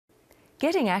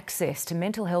Getting access to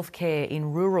mental health care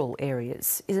in rural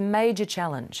areas is a major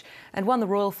challenge and one the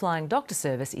Royal Flying Doctor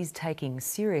Service is taking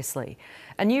seriously.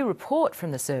 A new report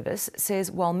from the service says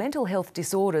while mental health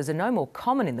disorders are no more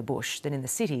common in the bush than in the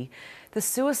city, the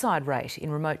suicide rate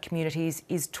in remote communities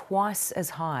is twice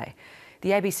as high. The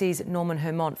ABC's Norman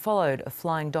Hermont followed a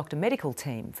Flying Doctor medical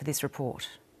team for this report.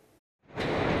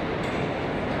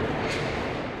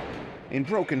 In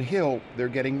Broken Hill, they're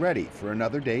getting ready for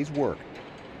another day's work,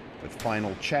 with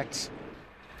final checks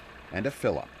and a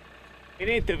fill-up. We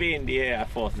need to be in the air at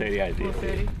 4:30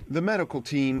 ideally. The medical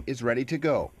team is ready to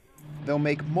go. They'll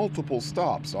make multiple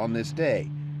stops on this day,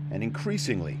 and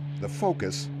increasingly, the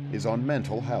focus is on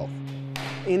mental health.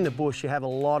 In the bush, you have a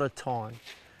lot of time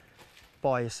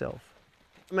by yourself.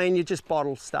 I mean, you just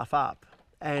bottle stuff up,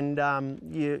 and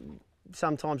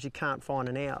sometimes you can't find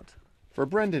an out. For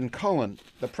Brendan Cullen,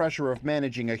 the pressure of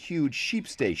managing a huge sheep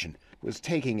station was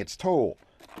taking its toll.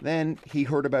 Then he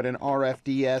heard about an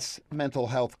RFDS mental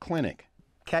health clinic.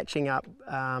 Catching up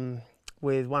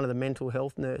with one of the mental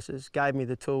health nurses gave me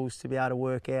the tools to be able to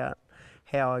work out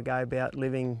how I go about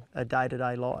living a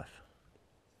day-to-day life.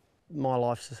 My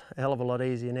life's a hell of a lot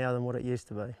easier now than what it used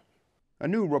to be. A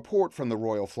new report from the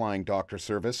Royal Flying Doctor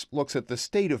Service looks at the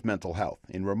state of mental health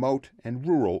in remote and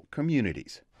rural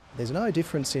communities. There's no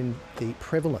difference in the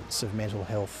prevalence of mental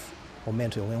health or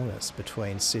mental illness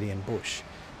between city and bush,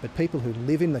 but people who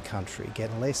live in the country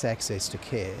get less access to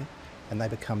care and they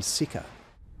become sicker.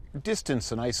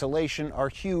 Distance and isolation are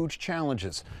huge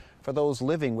challenges. For those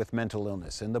living with mental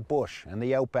illness in the bush and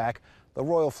the outback, the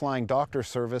Royal Flying Doctor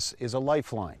Service is a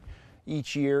lifeline.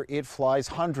 Each year, it flies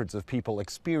hundreds of people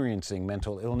experiencing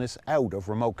mental illness out of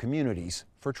remote communities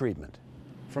for treatment.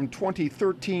 From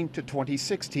 2013 to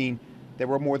 2016, there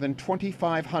were more than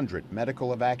 2,500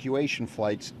 medical evacuation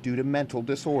flights due to mental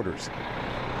disorders.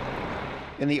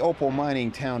 In the opal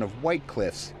mining town of White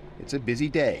Cliffs, it's a busy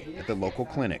day at the local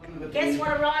clinic. Guess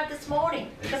what arrived this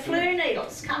morning? The flu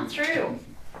needles come through.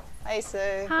 Hey,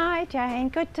 Sue. Hi, Jane.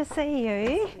 Good to see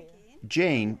you.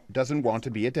 Jane doesn't want to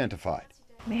be identified.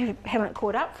 We haven't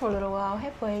caught up for a little while,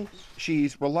 have we?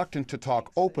 She's reluctant to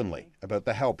talk openly about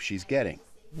the help she's getting.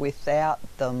 Without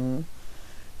them,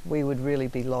 we would really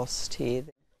be lost here.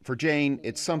 For Jane,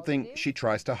 it's something she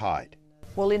tries to hide.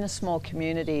 Well, in a small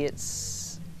community, it's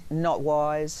not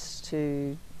wise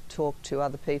to talk to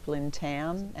other people in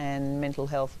town, and mental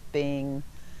health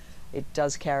it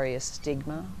does carry a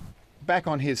stigma. Back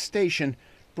on his station,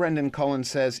 Brendan Cullen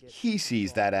says he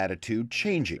sees that attitude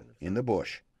changing in the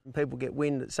bush. People get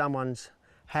wind that someone's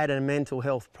had a mental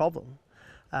health problem.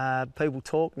 People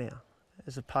talk now,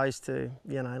 as opposed to,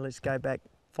 let's go back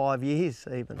 5 years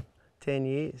even, 10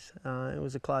 years. It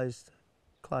was a closed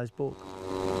book.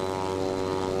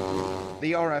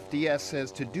 The RFDS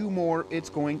says to do more, it's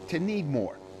going to need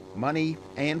more money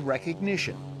and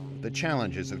recognition of the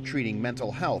challenges of treating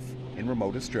mental health in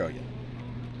remote Australia.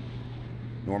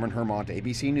 Norman Hermont,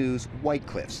 ABC News, White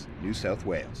Cliffs, New South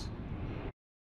Wales.